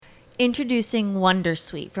Introducing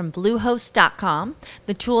Wondersuite from Bluehost.com,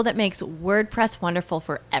 the tool that makes WordPress wonderful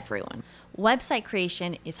for everyone. Website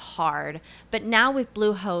creation is hard, but now with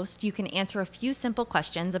Bluehost, you can answer a few simple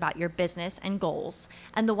questions about your business and goals,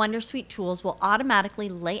 and the Wondersuite tools will automatically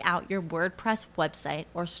lay out your WordPress website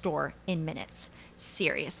or store in minutes.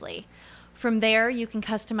 Seriously. From there, you can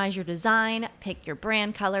customize your design, pick your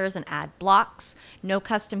brand colors, and add blocks. No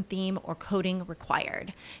custom theme or coding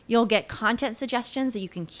required. You'll get content suggestions that you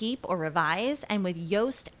can keep or revise, and with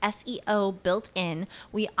Yoast SEO built in,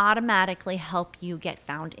 we automatically help you get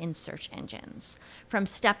found in search engines. From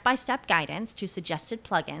step-by-step guidance to suggested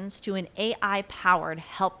plugins to an AI-powered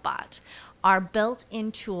help bot, our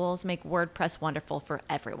built-in tools make WordPress wonderful for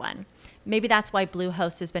everyone. Maybe that's why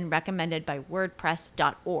Bluehost has been recommended by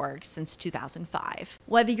WordPress.org since 2005.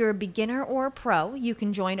 Whether you're a beginner or a pro, you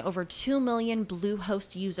can join over 2 million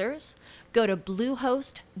Bluehost users. Go to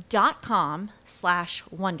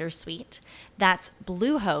bluehost.com/wondersuite. That's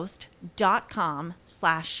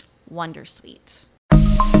bluehost.com/wondersuite.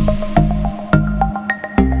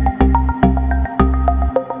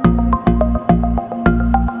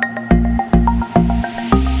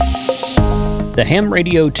 The Ham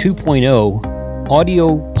Radio 2.0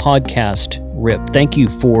 audio podcast rip. Thank you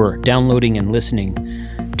for downloading and listening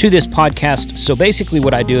to this podcast. So basically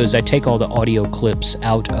what I do is I take all the audio clips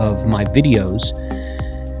out of my videos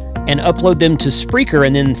and upload them to Spreaker,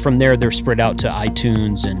 and then from there they're spread out to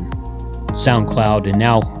iTunes and SoundCloud and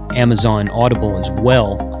now Amazon Audible as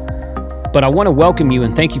well. But I want to welcome you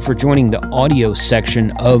and thank you for joining the audio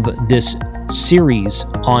section of this series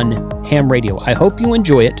on Ham Radio. I hope you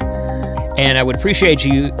enjoy it. And I would appreciate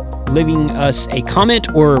you leaving us a comment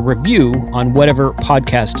or a review on whatever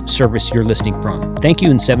podcast service you're listening from. Thank you,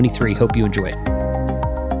 and 73. Hope you enjoy it.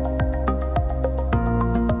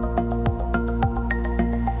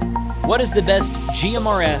 What is the best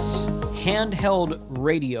GMRS handheld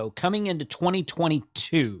radio coming into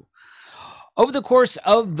 2022? Over the course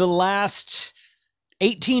of the last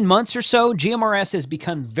 18 months or so, GMRS has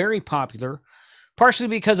become very popular. Partially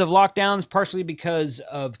because of lockdowns, partially because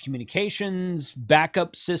of communications,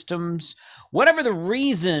 backup systems, whatever the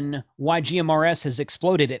reason why GMRS has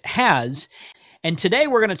exploded, it has. And today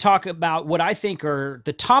we're going to talk about what I think are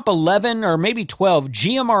the top 11 or maybe 12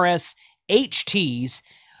 GMRS HTs,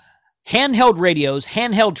 handheld radios,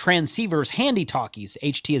 handheld transceivers, handy talkies.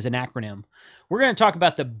 HT is an acronym. We're going to talk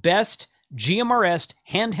about the best GMRS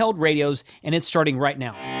handheld radios, and it's starting right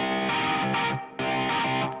now.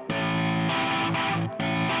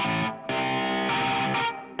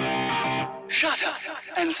 Shut up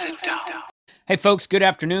and sit down. Hey folks, good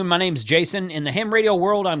afternoon. My name's Jason. In the ham radio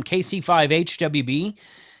world, I'm KC5HWB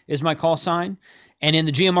is my call sign. And in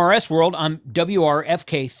the GMRS world, I'm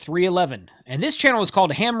WRFK311. And this channel is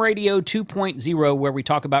called Ham Radio 2.0, where we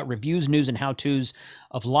talk about reviews, news, and how-tos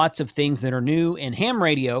of lots of things that are new in ham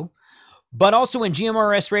radio, but also in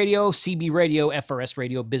GMRS radio, CB radio, FRS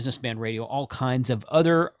radio, business band radio, all kinds of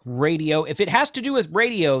other radio. If it has to do with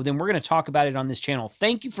radio, then we're going to talk about it on this channel.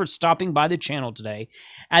 Thank you for stopping by the channel today.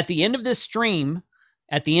 At the end of this stream,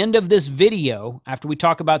 at the end of this video, after we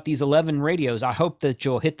talk about these 11 radios, I hope that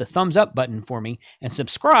you'll hit the thumbs up button for me and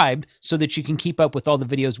subscribe so that you can keep up with all the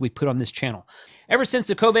videos we put on this channel. Ever since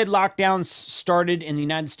the COVID lockdowns started in the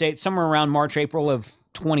United States, somewhere around March, April of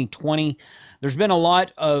 2020, there's been a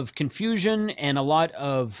lot of confusion and a lot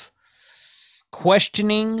of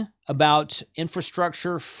questioning about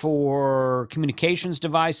infrastructure for communications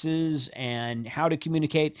devices and how to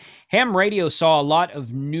communicate. Ham radio saw a lot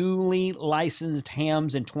of newly licensed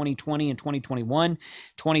hams in 2020 and 2021.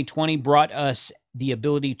 2020 brought us the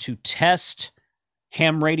ability to test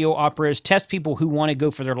ham radio operators, test people who want to go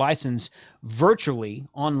for their license virtually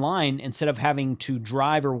online instead of having to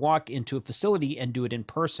drive or walk into a facility and do it in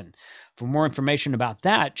person. For more information about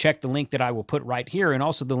that, check the link that I will put right here and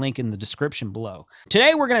also the link in the description below.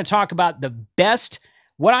 Today, we're going to talk about the best,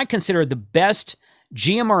 what I consider the best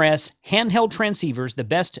GMRS handheld transceivers, the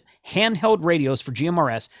best handheld radios for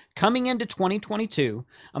GMRS coming into 2022.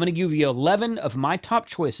 I'm going to give you 11 of my top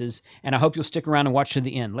choices, and I hope you'll stick around and watch to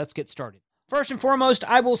the end. Let's get started. First and foremost,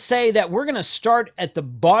 I will say that we're going to start at the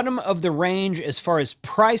bottom of the range as far as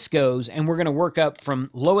price goes, and we're going to work up from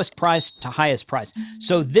lowest price to highest price.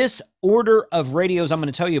 So this order of radios I'm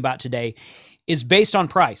going to tell you about today is based on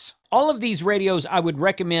price. All of these radios I would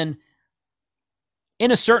recommend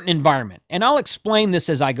in a certain environment, and I'll explain this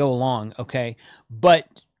as I go along, okay?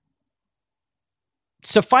 But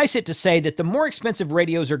suffice it to say that the more expensive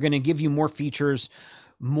radios are going to give you more features,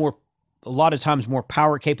 a lot of times more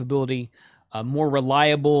power capability, more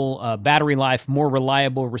reliable battery life, more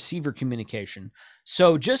reliable receiver communication.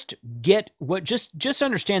 So just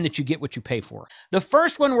understand that you get what you pay for. The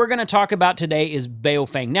first one we're going to talk about today is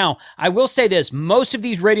Baofeng. Now, I will say this, most of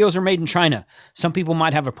these radios are made in China. Some people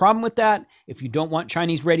might have a problem with that. If you don't want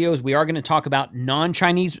Chinese radios, we are going to talk about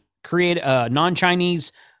non-Chinese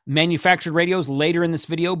manufactured radios later in this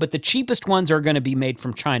video, but the cheapest ones are going to be made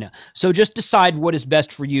from China. So just decide what is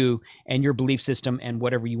best for you and your belief system and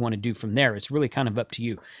whatever you want to do from there. It's really kind of up to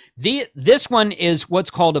you. This one is what's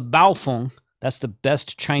called a Baofeng. That's the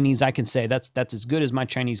best Chinese I can say. That's as good as my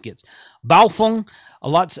Chinese gets. Baofeng. A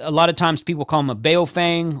lot of times people call them a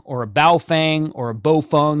Baofeng or a Baofeng or a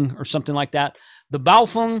Bofeng or something like that. The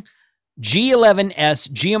Baofeng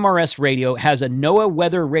G11S GMRS radio has a NOAA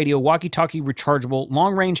weather radio, walkie-talkie rechargeable,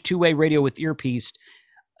 long-range two-way radio with earpiece,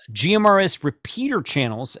 GMRS repeater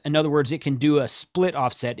channels. In other words, it can do a split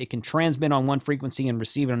offset. It can transmit on one frequency and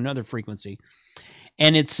receive on another frequency.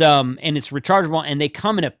 And it's rechargeable, and they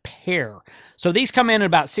come in a pair. So these come in at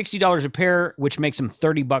about $60 a pair, which makes them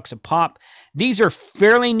 $30 a pop. These are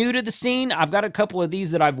fairly new to the scene. I've got a couple of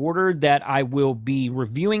these that I've ordered that I will be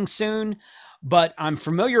reviewing soon. But I'm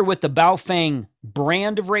familiar with the Baofeng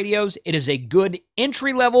brand of radios. It is a good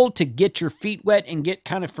entry level to get your feet wet and get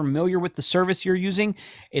kind of familiar with the service you're using.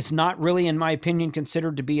 It's not really, in my opinion,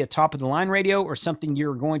 considered to be a top-of-the-line radio or something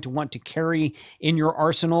you're going to want to carry in your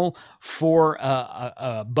arsenal for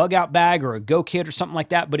a bug-out bag or a go kit or something like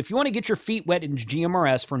that. But if you want to get your feet wet in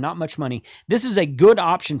GMRS for not much money, this is a good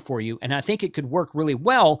option for you, and I think it could work really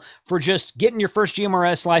well for just getting your first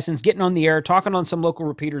GMRS license, getting on the air, talking on some local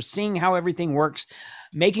repeaters, seeing how everything works,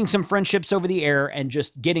 making some friendships over the air, and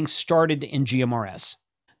just getting started in GMRS.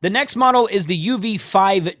 The next model is the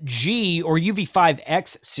UV5G or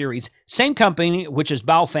UV5X series. Same company, which is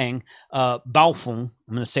Baofeng. Baofeng,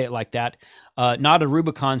 I'm going to say it like that. Nada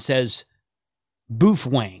Rubicon says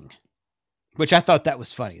Boofwang, which I thought that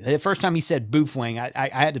was funny. The first time he said Boofwang, I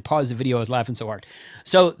had to pause the video. I was laughing so hard.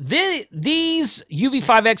 So these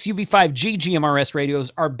UV5X, UV5G GMRS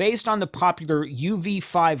radios are based on the popular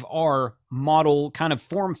UV5R model kind of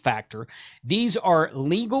form factor. These are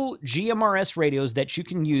legal GMRS radios that you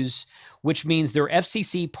can use, which means they're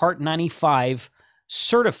FCC Part 95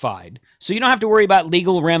 certified. So you don't have to worry about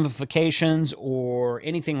legal ramifications or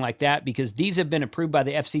anything like that because these have been approved by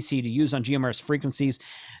the FCC to use on GMRS frequencies.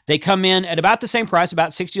 They come in at about the same price,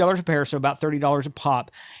 about $60 a pair, so about $30 a pop.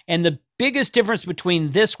 And the biggest difference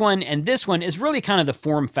between this one and this one is really kind of the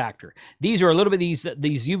form factor. These are a little bit, these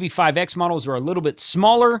UV5X models are a little bit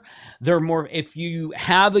smaller. They're more, if you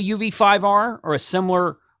have a UV5R or a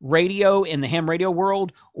similar radio in the ham radio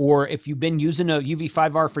world, or if you've been using a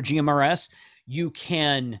UV5R for GMRS, you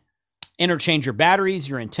can interchange your batteries,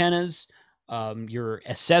 your antennas, your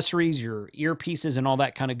accessories, your earpieces, and all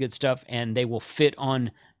that kind of good stuff, and they will fit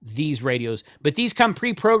on these radios. But these come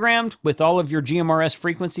pre-programmed with all of your GMRS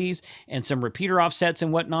frequencies and some repeater offsets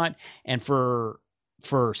and whatnot. And for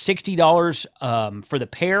 $60 for the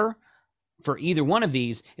pair, for either one of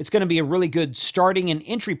these, it's going to be a really good starting and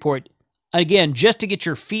entry point. Again, just to get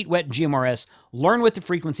your feet wet in GMRS, learn what the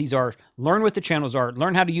frequencies are, learn what the channels are,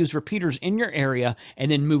 learn how to use repeaters in your area, and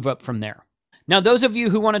then move up from there. Now, those of you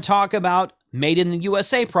who want to talk about made in the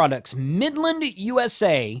USA products, Midland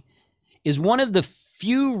USA is one of the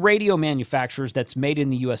few radio manufacturers that's made in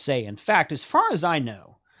the USA. In fact, as far as I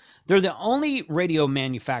know, they're the only radio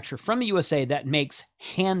manufacturer from the USA that makes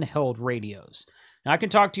handheld radios. Now, I can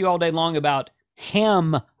talk to you all day long about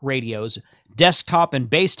ham radios, desktop and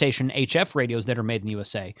base station HF radios that are made in the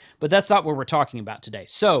USA, but that's not what we're talking about today.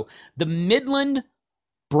 So the Midland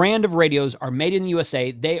brand of radios are made in the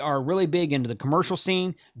USA. They are really big into the commercial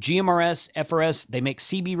scene, GMRS, FRS. They make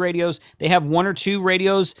CB radios. They have one or two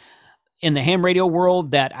radios in the ham radio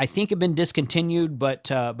world that I think have been discontinued, but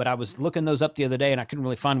I was looking those up the other day and I couldn't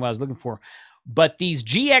really find what I was looking for. But these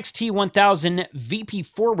GXT 1000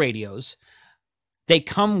 VP4 radios, they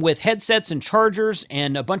come with headsets and chargers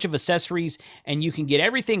and a bunch of accessories, and you can get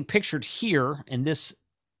everything pictured here in this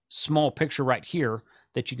small picture right here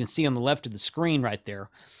that you can see on the left of the screen right there.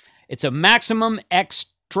 It's a maximum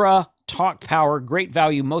extra talk power, great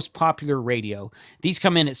value, most popular radio. These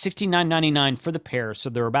come in at $69.99 for the pair, so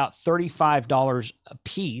they're about $35 a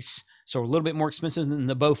piece, so a little bit more expensive than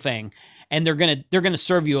the Baofeng, and they're gonna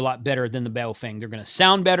serve you a lot better than the Baofeng. They're gonna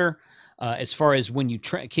sound better. As far as when you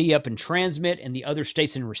key up and transmit and the other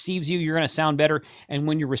station receives you, you're going to sound better. And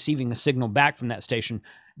when you're receiving a signal back from that station,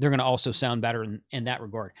 they're going to also sound better in that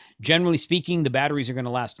regard. Generally speaking, the batteries are going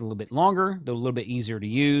to last a little bit longer. They're a little bit easier to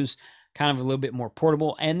use. kind of a little bit more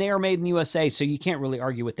portable, and they are made in the USA, so you can't really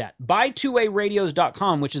argue with that.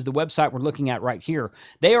 Buy2aradios.com, which is the website we're looking at right here.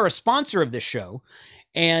 They are a sponsor of this show,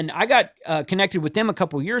 and I got connected with them a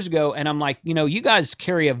couple years ago, and I'm like, you guys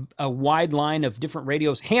carry a wide line of different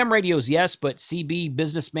radios. Ham radios, yes, but CB,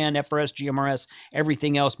 Businessman, FRS, GMRS,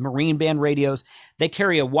 everything else, Marine Band radios. They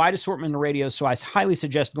carry a wide assortment of radios, so I highly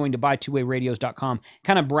suggest going to buy2aradios.com,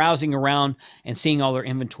 kind of browsing around and seeing all their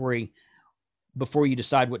inventory before you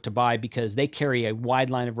decide what to buy, because they carry a wide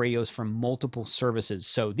line of radios from multiple services.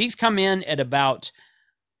 So these come in at about,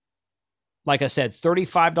 like I said,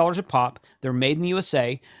 $35 a pop. They're made in the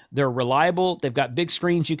USA. They're reliable. They've got big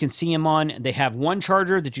screens you can see them on. They have one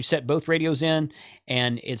charger that you set both radios in,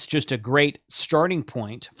 and it's just a great starting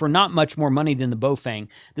point for not much more money than the Bofang.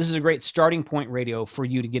 This is a great starting point radio for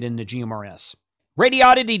you to get into GMRS.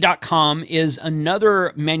 Radioddity.com is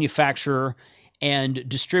another manufacturer and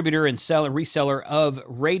distributor and reseller of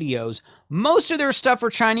radios. Most of their stuff are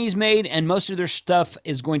Chinese made, and most of their stuff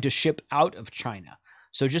is going to ship out of China.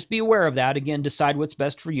 So just be aware of that. Again, decide what's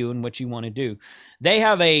best for you and what you want to do. They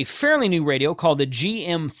have a fairly new radio called the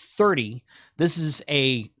GM30. This is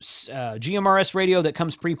a GMRS radio that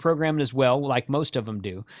comes pre-programmed as well, like most of them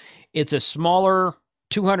do. It's a smaller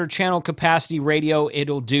 200 channel capacity radio.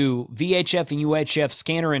 It'll do VHF and UHF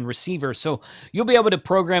scanner and receiver. So you'll be able to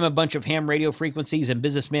program a bunch of ham radio frequencies and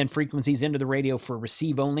businessman frequencies into the radio for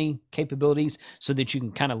receive only capabilities, so that you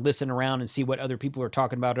can kind of listen around and see what other people are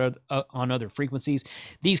talking about on other frequencies.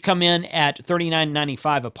 These come in at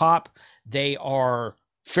 $39.95 a pop. They are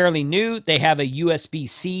fairly new. They have a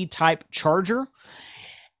USB-C type charger.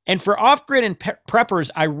 And for off-grid and preppers,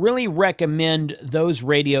 I really recommend those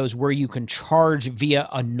radios where you can charge via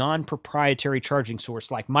a non-proprietary charging source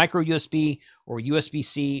like micro USB or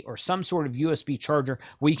USB-C or some sort of USB charger,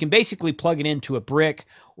 where you can basically plug it into a brick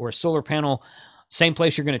or a solar panel. Same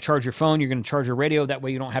place you're going to charge your phone, you're going to charge your radio. That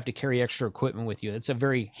way you don't have to carry extra equipment with you. It's a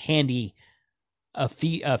very handy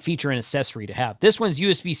feature and accessory to have. This one's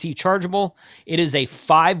USB-C chargeable. It is a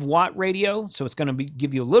 5-watt radio, so it's going to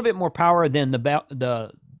give you a little bit more power than the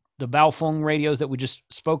Baofeng radios that we just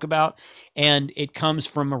spoke about, and it comes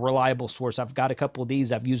from a reliable source. I've got a couple of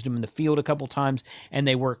these. I've used them in the field a couple times, and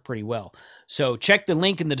they work pretty well. So check the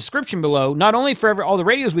link in the description below, not only for all the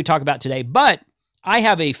radios we talk about today, but I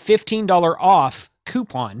have a $15 off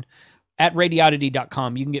coupon at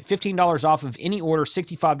radioddity.com. You can get $15 off of any order,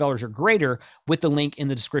 $65 or greater, with the link in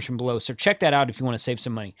the description below. So check that out if you want to save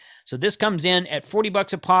some money. So this comes in at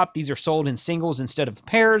 $40 a pop. These are sold in singles instead of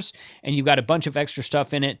pairs, and you've got a bunch of extra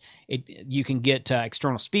stuff in it. You can get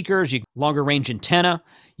external speakers, longer range antenna.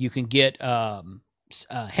 You can get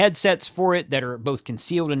headsets for it that are both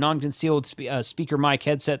concealed and non-concealed speaker mic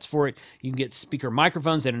headsets for it. You can get speaker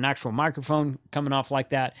microphones and an actual microphone coming off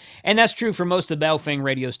like that. And that's true for most of the Baofeng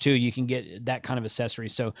radios too. You can get that kind of accessory.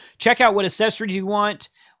 So check out what accessories you want,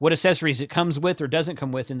 what accessories it comes with or doesn't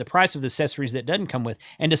come with, and the price of the accessories that doesn't come with,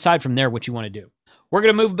 and decide from there what you want to do. We're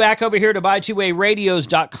going to move back over here to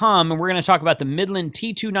buy2aradios.com, and we're going to talk about the Midland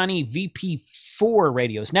T290 VP4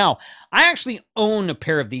 radios. Now, I actually own a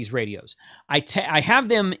pair of these radios. I have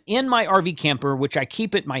them in my RV camper, which I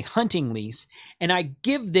keep at my hunting lease, and I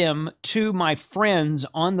give them to my friends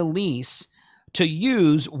on the lease to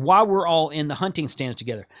use while we're all in the hunting stands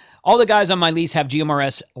together. All the guys on my lease have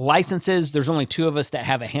GMRS licenses. There's only 2 of us that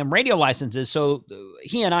have a ham radio licenses, so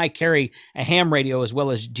he and I carry a ham radio as well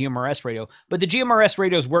as GMRS radio. But the GMRS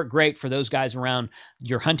radios work great for those guys around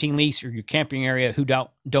your hunting lease or your camping area who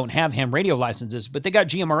don't have ham radio licenses, but they got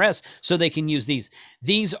GMRS, so they can use these.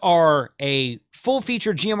 These are a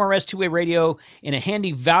full-featured GMRS two-way radio in a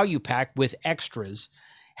handy value pack with extras.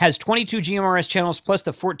 Has 22 GMRS channels plus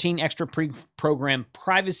the 14 extra pre-programmed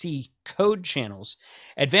privacy code channels,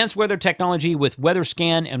 advanced weather technology with weather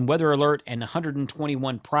scan and weather alert, and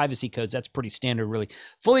 121 privacy codes. That's pretty standard, really.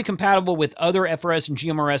 Fully compatible with other FRS and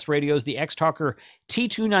GMRS radios. The X-Talker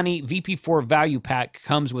T290 VP4 value pack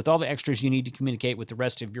comes with all the extras you need to communicate with the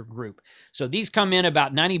rest of your group. So these come in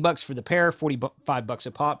about $90 for the pair, $45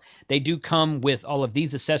 a pop. They do come with all of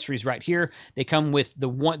these accessories right here. They come with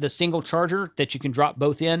the single charger that you can drop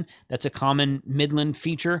both in. That's a common Midland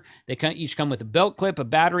feature. They each come with a belt clip, a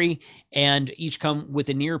battery, and each come with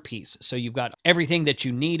an earpiece. So you've got everything that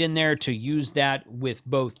you need in there to use that with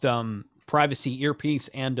both privacy earpiece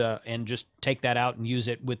and just take that out and use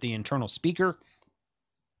it with the internal speaker.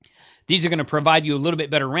 These are going to provide you a little bit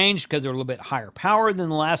better range because they're a little bit higher power than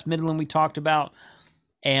the last Midland we talked about.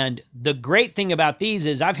 And the great thing about these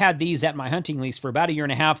is I've had these at my hunting lease for about 1.5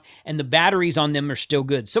 years, and the batteries on them are still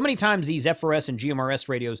good. So many times these FRS and GMRS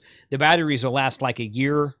radios, the batteries will last like a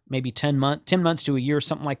year, maybe 10 months to a year,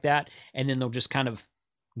 something like that, and then they'll just kind of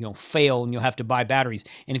fail and you'll have to buy batteries.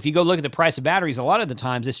 And if you go look at the price of batteries, a lot of the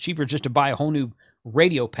times it's cheaper just to buy a whole new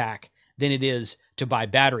radio pack than it is to buy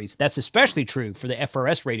batteries. That's especially true for the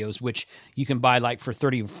FRS radios, which you can buy like for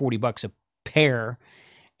 30 or 40 bucks a pair.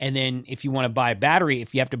 And then if you want to buy a battery,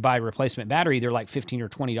 if you have to buy a replacement battery, they're like $15 or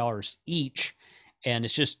 $20 each. And it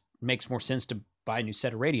just makes more sense to buy a new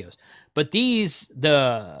set of radios. But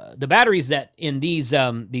the batteries that in these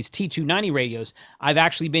T290 radios, I've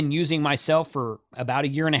actually been using myself for about a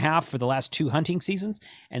year and a half for the last 2 hunting seasons,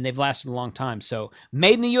 and they've lasted a long time. So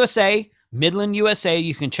made in the USA, Midland, USA.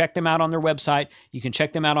 You can check them out on their website. You can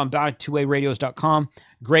check them out on buy2wayradios.com.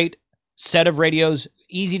 Great set of radios,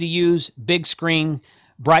 easy to use, big screen,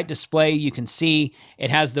 bright display. You can see it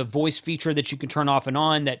has the voice feature that you can turn off and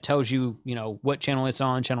on that tells you, what channel it's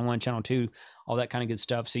on, channel 1, channel 2, all that kind of good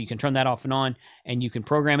stuff. So you can turn that off and on, and you can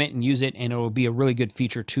program it and use it, and it will be a really good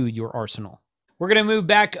feature to your arsenal. We're going to move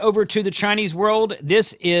back over to the Chinese world.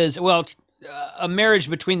 This is, a marriage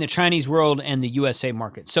between the Chinese world and the USA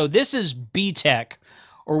market. So this is B-Tech,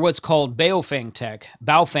 or what's called Baofeng Tech.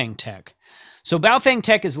 So Baofeng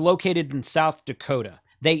Tech is located in South Dakota.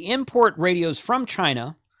 They import radios from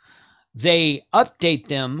China. They update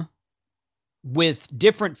them with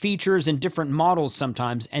different features and different models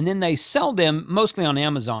sometimes, and then they sell them mostly on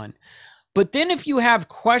Amazon. But then if you have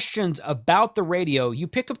questions about the radio, you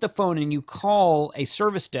pick up the phone and you call a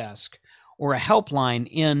service desk or a helpline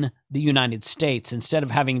in the United States instead of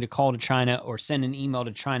having to call to China or send an email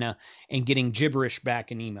to China and getting gibberish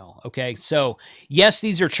back in email. Okay, so yes,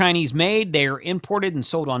 these are Chinese made. They are imported and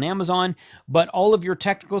sold on Amazon, but all of your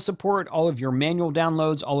technical support, all of your manual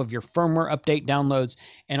downloads, all of your firmware update downloads,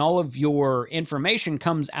 and all of your information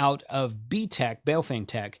comes out of B-Tech, Baofeng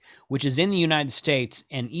Tech, which is in the United States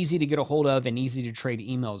and easy to get a hold of and easy to trade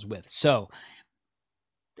emails with. So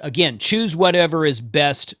again, choose whatever is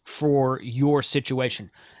best for your situation.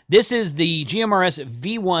 This is the GMRS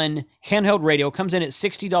V1 handheld radio. Comes in at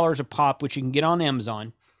 $60 a pop, which you can get on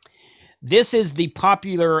Amazon. This is the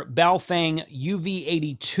popular Baofeng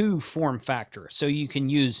UV82 form factor. So you can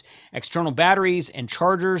use external batteries and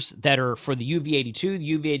chargers that are for the UV82.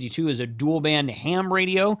 The UV82 is a dual band ham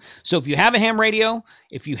radio. So if you have a ham radio,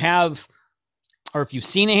 if you've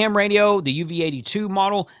seen a ham radio, the UV82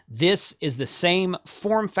 model, this is the same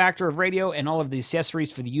form factor of radio, and all of the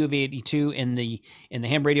accessories for the UV82 in the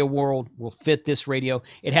ham radio world will fit this radio.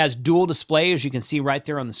 It has dual display, as you can see right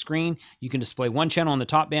there on the screen. You can display one channel on the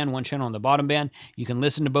top band, one channel on the bottom band. You can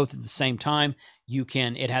listen to both at the same time.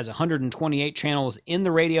 It has 128 channels in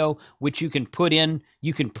the radio, which you can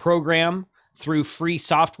program through free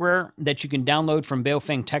software that you can download from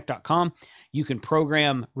baofengtech.com. You can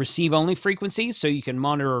program receive-only frequencies, so you can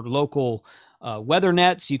monitor local weather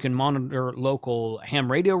nets. You can monitor local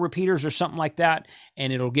ham radio repeaters or something like that,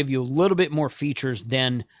 and it'll give you a little bit more features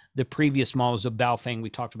than the previous models of Baofeng we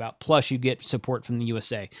talked about. Plus, you get support from the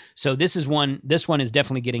USA. So this one is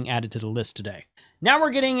definitely getting added to the list today. Now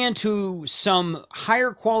we're getting into some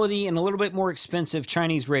higher quality and a little bit more expensive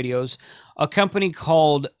Chinese radios. A company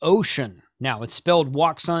called Ocean. Now it's spelled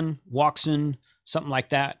Waxun, something like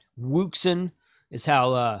that. Wuxin is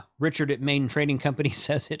how Richard at Main Trading Company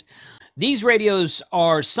says it. These radios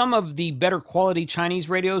are some of the better quality Chinese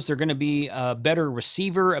radios. They're going to be a better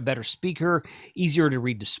receiver, a better speaker, easier to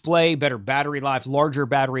read display, better battery life, larger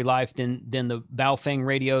battery life than the Baofeng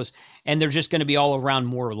radios, and they're just going to be all around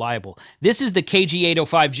more reliable. This is the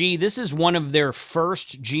KG805G. This is one of their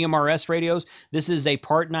first GMRS radios. This is a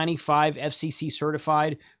Part 95 FCC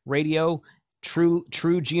certified radio. True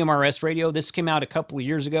GMRS radio. This came out a couple of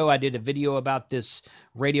years ago. I did a video about this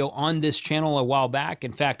radio on this channel a while back.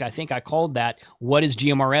 In fact, I think I called that "What is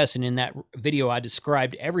GMRS?" and in that video, I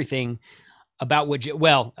described everything about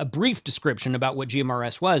a brief description about what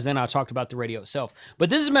GMRS was. Then I talked about the radio itself.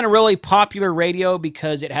 But this has been a really popular radio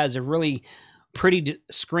because it has a really pretty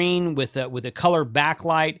screen with a color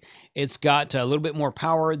backlight. It's got a little bit more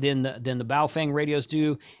power than the Baofeng radios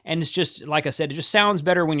do, and it's just, like I said, it just sounds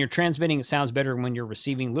better when you're transmitting. It sounds better when you're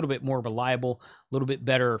receiving. A little bit more reliable, a little bit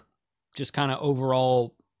better, just kind of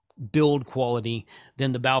overall build quality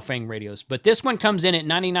than the Baofeng radios. But this one comes in at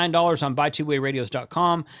 $99 on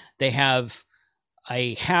buy2wayradios.com. They have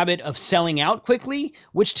a habit of selling out quickly,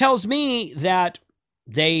 which tells me that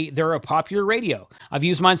they're a popular radio. I've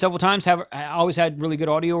used mine several times. I always had really good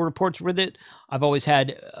audio reports with it. I've always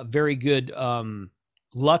had a very good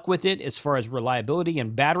luck with it as far as reliability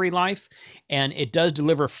and battery life. And it does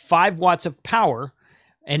deliver 5 watts of power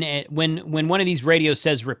And when one of these radios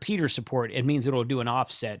says repeater support, it means it'll do an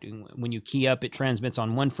offset. When you key up, it transmits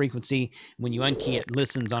on one frequency. When you unkey it,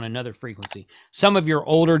 listens on another frequency. Some of your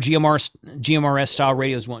older GMRS style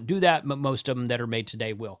radios won't do that, but most of them that are made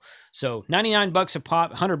today will. So $99 a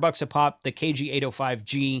pop, $100 a pop. The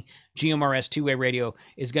KG805G GMRS two-way radio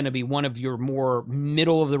is going to be one of your more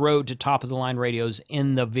middle of the road to top of the line radios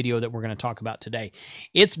in the video that we're going to talk about today.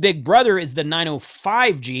 Its big brother is the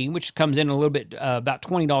 905G, which comes in a little bit about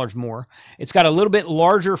 $20 more. It's got a little bit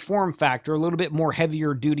larger form factor, a little bit more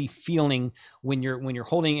heavier duty feeling when you're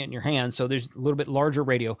holding it in your hand. So there's a little bit larger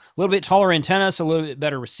radio, a little bit taller antenna, so a little bit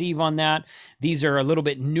better receive on that. These are a little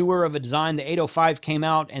bit newer of a design. The 805 came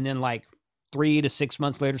out, and then like 3 to 6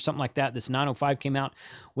 months later, something like that, this 905 came out.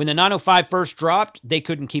 When the 905 first dropped, they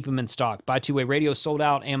couldn't keep them in stock. Buy two-way radio sold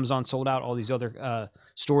out, Amazon sold out, all these other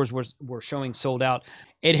stores were showing sold out.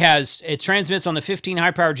 It transmits on the 15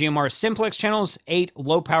 high-powered GMRS simplex channels, 8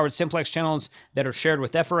 low-powered simplex channels that are shared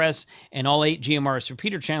with FRS, and all 8 GMRS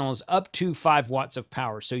repeater channels up to 5 watts of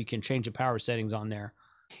power, so you can change the power settings on there.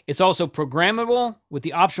 It's also programmable with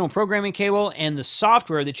the optional programming cable and the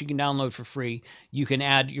software that you can download for free. You can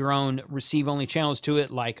add your own receive-only channels to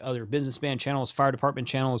it, like other business band channels, fire department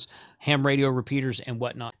channels, ham radio repeaters, and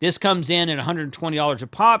whatnot. This comes in at $120 a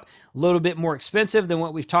pop, a little bit more expensive than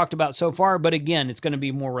what we've talked about so far, but again, it's going to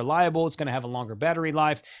be more reliable. It's going to have a longer battery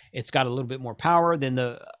life. It's got a little bit more power than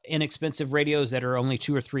the inexpensive radios that are only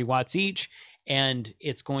 2 or 3 watts each, and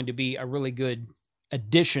it's going to be a really good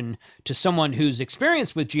addition to someone who's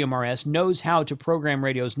experienced with GMRS, knows how to program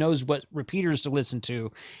radios, knows what repeaters to listen to,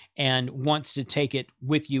 and wants to take it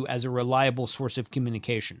with you as a reliable source of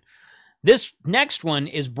communication. This next one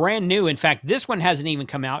is brand new. In fact, this one hasn't even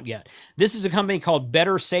come out yet. This is a company called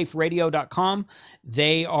BetterSafeRadio.com.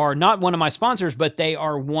 They are not one of my sponsors, but they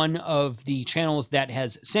are one of the channels that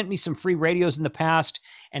has sent me some free radios in the past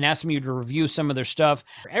and asked me to review some of their stuff.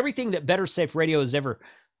 Everything that Better Safe Radio has ever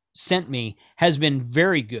sent me has been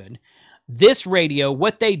very good. This radio,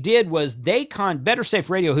 what they did was Better Safe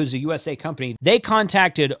Radio, who's a USA company, they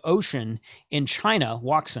contacted Ocean in China,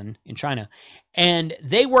 Waxin in China, and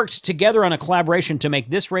they worked together on a collaboration to make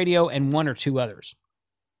this radio and 1 or 2 others.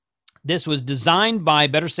 This was designed by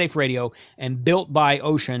Better Safe Radio and built by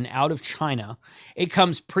Ocean out of China. It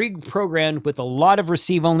comes pre-programmed with a lot of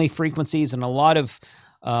receive-only frequencies and a lot of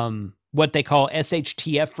what they call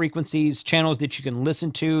SHTF frequencies, channels that you can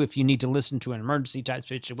listen to if you need to listen to an emergency type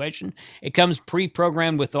situation. It comes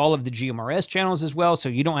pre-programmed with all of the GMRS channels as well, so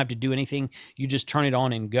you don't have to do anything. You just turn it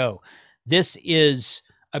on and go. This is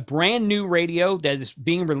a brand new radio that is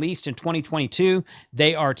being released in 2022.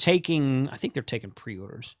 I think they're taking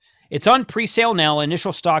pre-orders. It's on pre-sale now.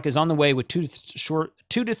 Initial stock is on the way with 2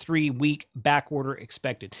 to 3 week back order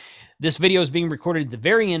expected. This video is being recorded at the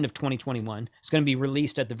very end of 2021. It's going to be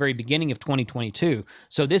released at the very beginning of 2022.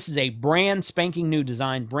 So this is a brand spanking new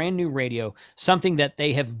design, brand new radio, something that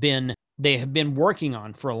they have been working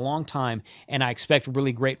on for a long time, and I expect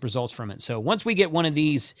really great results from it. So once I get one of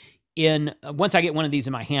these in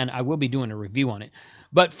my hand, I will be doing a review on it.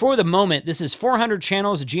 But for the moment, this is 400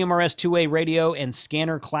 channels, a GMRS two-way radio, and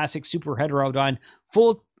scanner classic super heterodyne,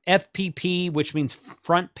 full FPP, which means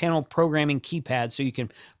front panel programming keypad, so you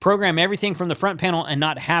can program everything from the front panel and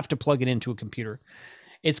not have to plug it into a computer.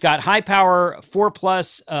 It's got high power, 4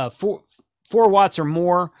 watts or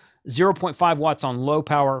more, 0.5 watts on low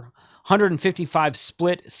power, 155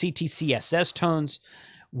 split CTCSS tones,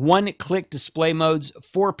 1-click display modes,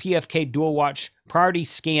 4 PFK dual watch, priority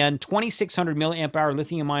scan, 2600 milliamp hour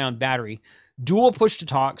lithium ion battery, dual push to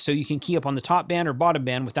talk, so you can key up on the top band or bottom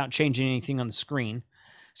band without changing anything on the screen.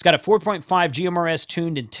 It's got a 4.5 GMRS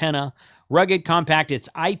tuned antenna, rugged, compact. It's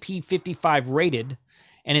IP55 rated,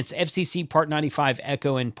 and it's FCC Part 95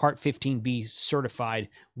 Echo and Part 15B certified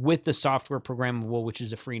with the software programmable, which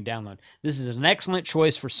is a free download. This is an excellent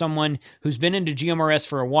choice for someone who's been into GMRS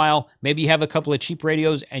for a while. Maybe you have a couple of cheap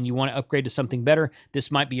radios and you want to upgrade to something better.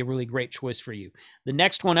 This might be a really great choice for you. The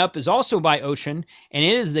next one up is also by Ocean, and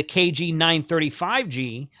it is the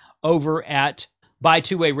KG935G over at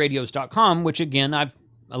buytwowayradios.com, which again,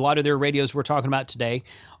 a lot of the radios we're talking about today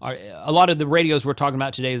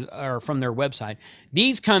are from their website.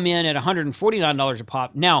 These come in at $149 a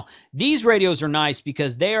pop. Now, these radios are nice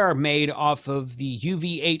because they are made off of the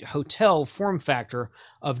UV8 Hotel form factor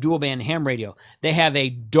of dual band ham radio. They have a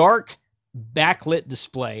dark backlit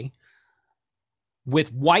display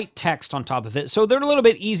with white text on top of it. So they're a little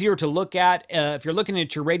bit easier to look at. If you're looking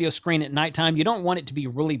at your radio screen at nighttime, you don't want it to be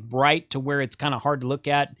really bright to where it's kind of hard to look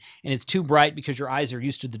at, and it's too bright because your eyes are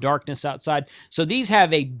used to the darkness outside. So these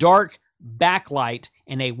have a dark backlight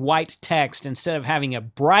and a white text instead of having a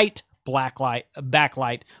bright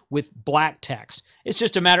backlight with black text. It's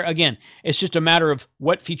just a matter, again, it's just a matter of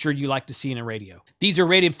what feature you like to see in a radio. These are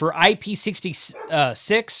rated for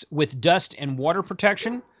IP66 with dust and water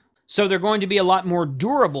protection. So they're going to be a lot more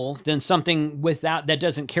durable than something that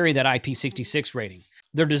doesn't carry that IP66 rating.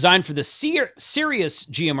 They're designed for the serious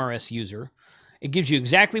GMRS user. It gives you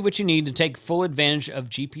exactly what you need to take full advantage of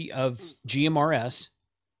GMRS.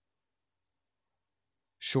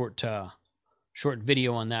 Short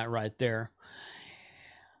video on that right there.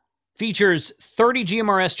 Features 30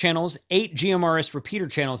 GMRS channels, 8 GMRS repeater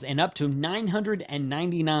channels, and up to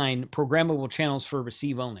 999 programmable channels for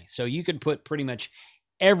receive only. So you can put pretty much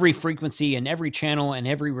every frequency and every channel and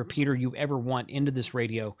every repeater you ever want into this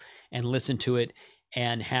radio and listen to it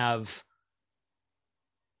and have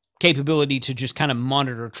capability to just kind of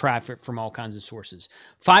monitor traffic from all kinds of sources.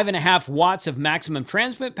 5.5 watts of maximum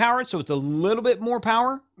transmit power, so it's a little bit more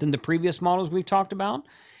power than the previous models we've talked about.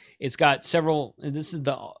 It's got several, this is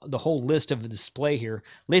the whole list of the display here.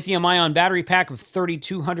 Lithium-ion battery pack of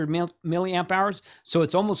 3,200 milliamp hours, so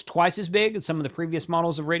it's almost twice as big as some of the previous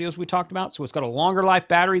models of radios we talked about. So it's got a longer life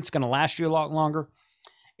battery. It's going to last you a lot longer.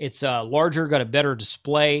 It's larger, got a better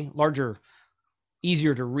display, larger,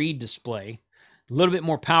 easier to read display. A little bit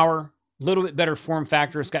more power, a little bit better form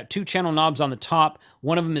factor. It's got 2 channel knobs on the top.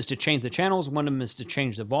 One of them is to change the channels. One of them is to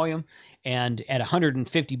change the volume. And at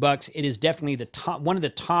 $150, it is definitely one of the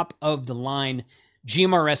top of the line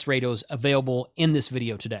GMRS radios available in this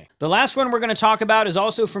video today. The last one we're going to talk about is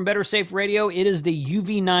also from Better Safe Radio. It is the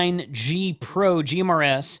UV9G Pro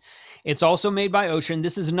GMRS. It's also made by Ocean.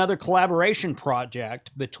 This is another collaboration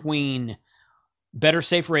project between Better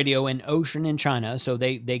Safe Radio and Ocean in China. So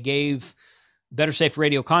they gave Better Safe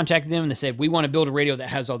Radio, contacted them and they said, we want to build a radio that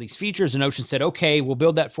has all these features. And Ocean said, okay, we'll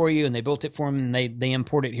build that for you. And they built it for them and they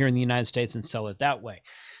import it here in the United States and sell it that way.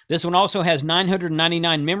 This one also has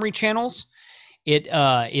 999 memory channels. It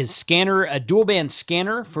is a dual band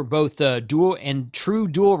scanner for both dual and true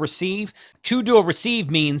dual receive. True dual receive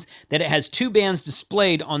means that it has 2 bands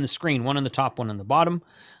displayed on the screen, one on the top, one on the bottom.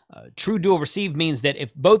 True dual receive means that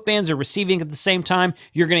if both bands are receiving at the same time,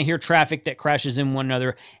 you're going to hear traffic that crashes in one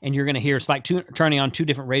another, and you're going to hear it's like turning on 2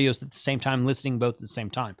 different radios at the same time, listening both at the same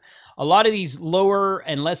time. A lot of these lower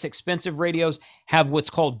and less expensive radios have what's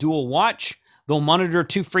called dual watch. They'll monitor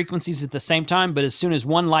 2 frequencies at the same time, but as soon as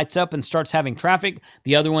one lights up and starts having traffic,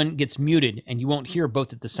 the other one gets muted, and you won't hear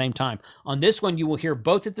both at the same time. On this one, you will hear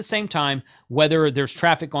both at the same time, whether there's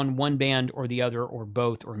traffic on one band or the other, or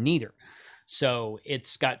both, or neither. So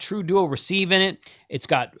it's got true dual receive in it. It's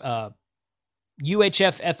got UHF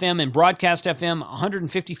FM and broadcast FM,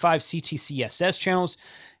 155 CTCSS channels,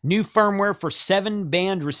 new firmware for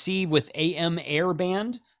 7-band receive with AM air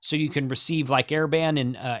band. So you can receive like airband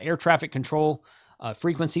and air traffic control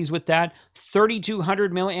frequencies with that.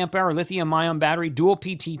 3,200 milliamp hour lithium-ion battery, dual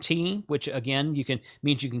PTT, which again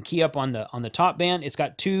means you can key up on the top band. It's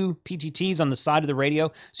got 2 PTTs on the side of the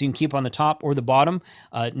radio, so you can keep on the top or the bottom,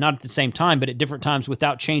 not at the same time, but at different times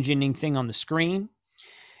without changing anything on the screen.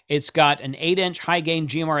 It's got an 8-inch high-gain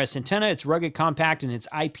GMRS antenna. It's rugged, compact, and it's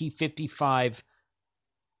IP55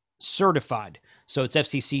 certified. So it's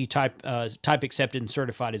FCC type accepted and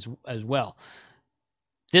certified as well.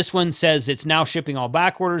 This one says it's now shipping all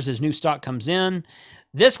back orders as new stock comes in.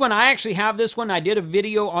 This one, I actually have this one. I did a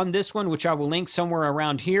video on this one, which I will link somewhere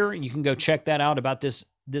around here. You can go check that out about this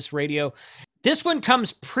radio. This one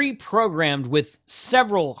comes pre-programmed with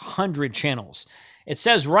several hundred channels. It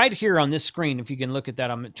says right here on this screen, if you can look at that,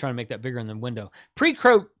 I'm trying to make that bigger in the window.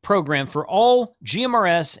 Pre-programmed for all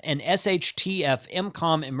GMRS and SHTF,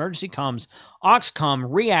 MCOM, emergency comms, OXCOM,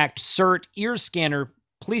 REACT, CERT, ear scanner,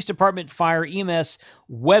 police department, fire, EMS,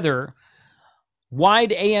 weather,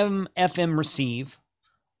 wide AM, FM receive,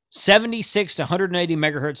 76 to 180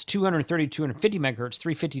 megahertz, 230 to 250 megahertz,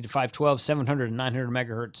 350 to 512, 700 to 900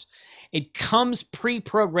 megahertz. It comes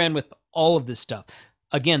pre-programmed with all of this stuff.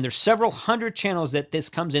 Again, there's several hundred channels that this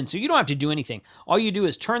comes in, so you don't have to do anything. All you do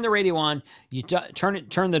is turn the radio on, you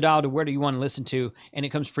turn the dial to where do you want to listen to, and it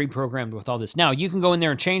comes pre-programmed with all this. Now, you can go in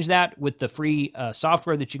there and change that with the free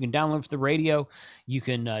software that you can download for the radio. You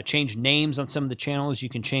can change names on some of the channels. You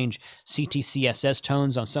can change CTCSS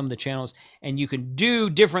tones on some of the channels, and you can do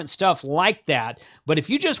different stuff like that. But if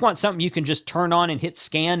you just want something you can just turn on and hit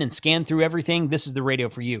scan and scan through everything, this is the radio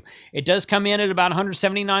for you. It does come in at about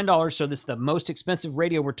 $179, so this is the most expensive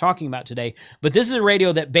radio we're talking about today. But this is a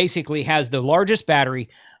radio that basically has the largest battery,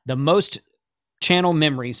 the most channel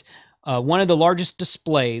memories, one of the largest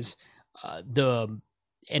displays, and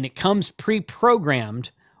it comes pre-programmed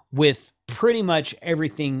with pretty much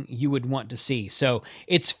everything you would want to see. So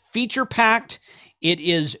it's feature packed. It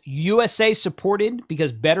is USA supported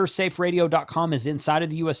because BetterSafeRadio.com is inside of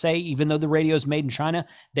the USA. Even though the radio is made in China,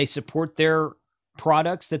 they support their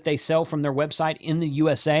products that they sell from their website in the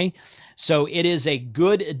USA. So it is a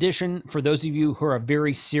good addition for those of you who are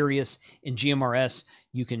very serious in GMRS.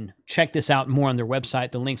 You can check this out more on their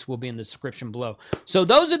website. The links will be in the description below. So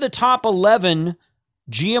those are the top 11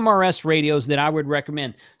 GMRS radios that I would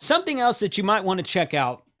recommend. Something else that you might want to check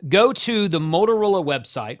out, go to the Motorola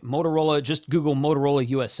website. Motorola, just Google Motorola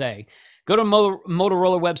USA. Go to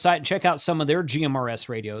Motorola website and check out some of their GMRS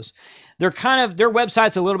radios. Their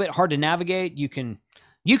website's a little bit hard to navigate. You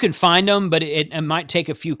can find them, but it might take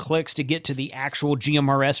a few clicks to get to the actual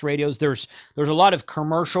GMRS radios. There's a lot of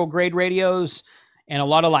commercial grade radios and a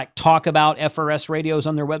lot of like talk about FRS radios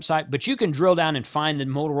on their website, but you can drill down and find the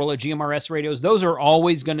Motorola GMRS radios. Those are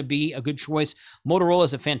always going to be a good choice. Motorola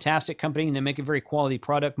is a fantastic company and they make a very quality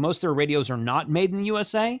product. Most of their radios are not made in the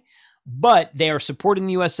USA, but they are supporting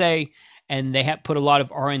the USA and they have put a lot of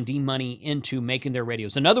R&D money into making their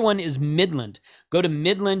radios. Another one is Midland. Go to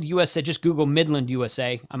Midland USA. Just Google Midland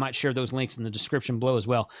USA. I might share those links in the description below as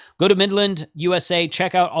well. Go to Midland USA.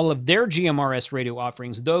 Check out all of their GMRS radio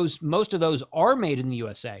offerings. Most of those are made in the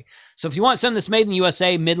USA. So if you want something that's made in the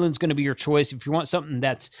USA, Midland's going to be your choice. If you want something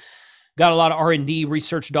that's got a lot of R&D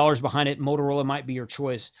research dollars behind it, Motorola might be your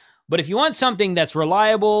choice. But if you want something that's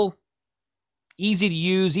reliable, easy to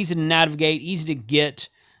use, easy to navigate, easy to get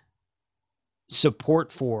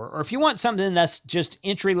support for, or if you want something that's just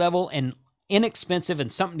entry level and inexpensive and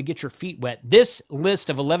something to get your feet wet, this list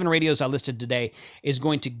of 11 radios I listed today is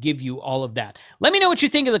going to give you all of that. Let me know what you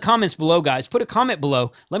think in the comments below, guys. Put a comment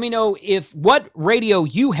below. Let me know what radio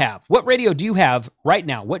you have. What radio do you have right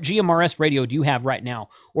now? What GMRS radio do you have right now?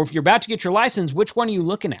 Or if you're about to get your license, which one are you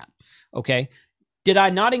looking at? Okay. Did I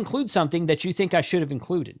not include something that you think I should have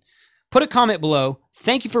included? Put a comment below.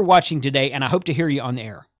 Thank you for watching today, and I hope to hear you on the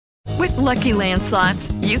air. With Lucky Land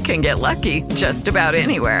Slots, you can get lucky just about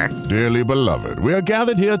anywhere. Dearly beloved, we are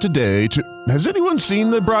gathered here today to... Has anyone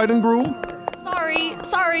seen the bride and groom?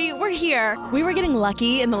 Sorry, we're here. We were getting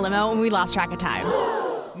lucky in the limo and we lost track of time.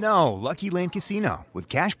 No, Lucky Land Casino, with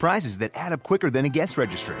cash prizes that add up quicker than a guest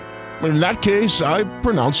registry. In that case, I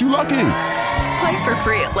pronounce you lucky. Play for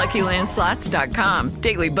free at LuckyLandSlots.com.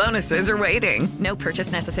 Daily bonuses are waiting. No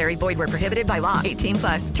purchase necessary. Void where prohibited by law.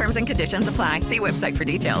 18+. Terms and conditions apply. See website for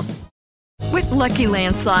details. With Lucky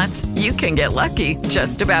Land Slots, you can get lucky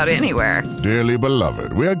just about anywhere. Dearly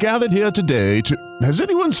beloved, we are gathered here today to... Has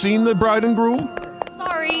anyone seen the bride and groom?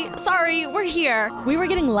 Sorry, we're here. We were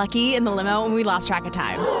getting lucky in the limo and we lost track of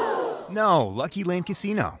time. No, Lucky Land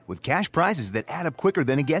Casino, with cash prizes that add up quicker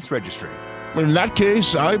than a guest registry. In that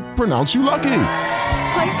case, I pronounce you lucky.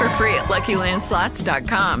 Play for free at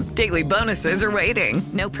LuckyLandSlots.com. Daily bonuses are waiting.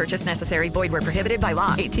 No purchase necessary. Void where prohibited by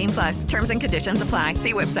law. 18+. Terms and conditions apply.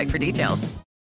 See website for details.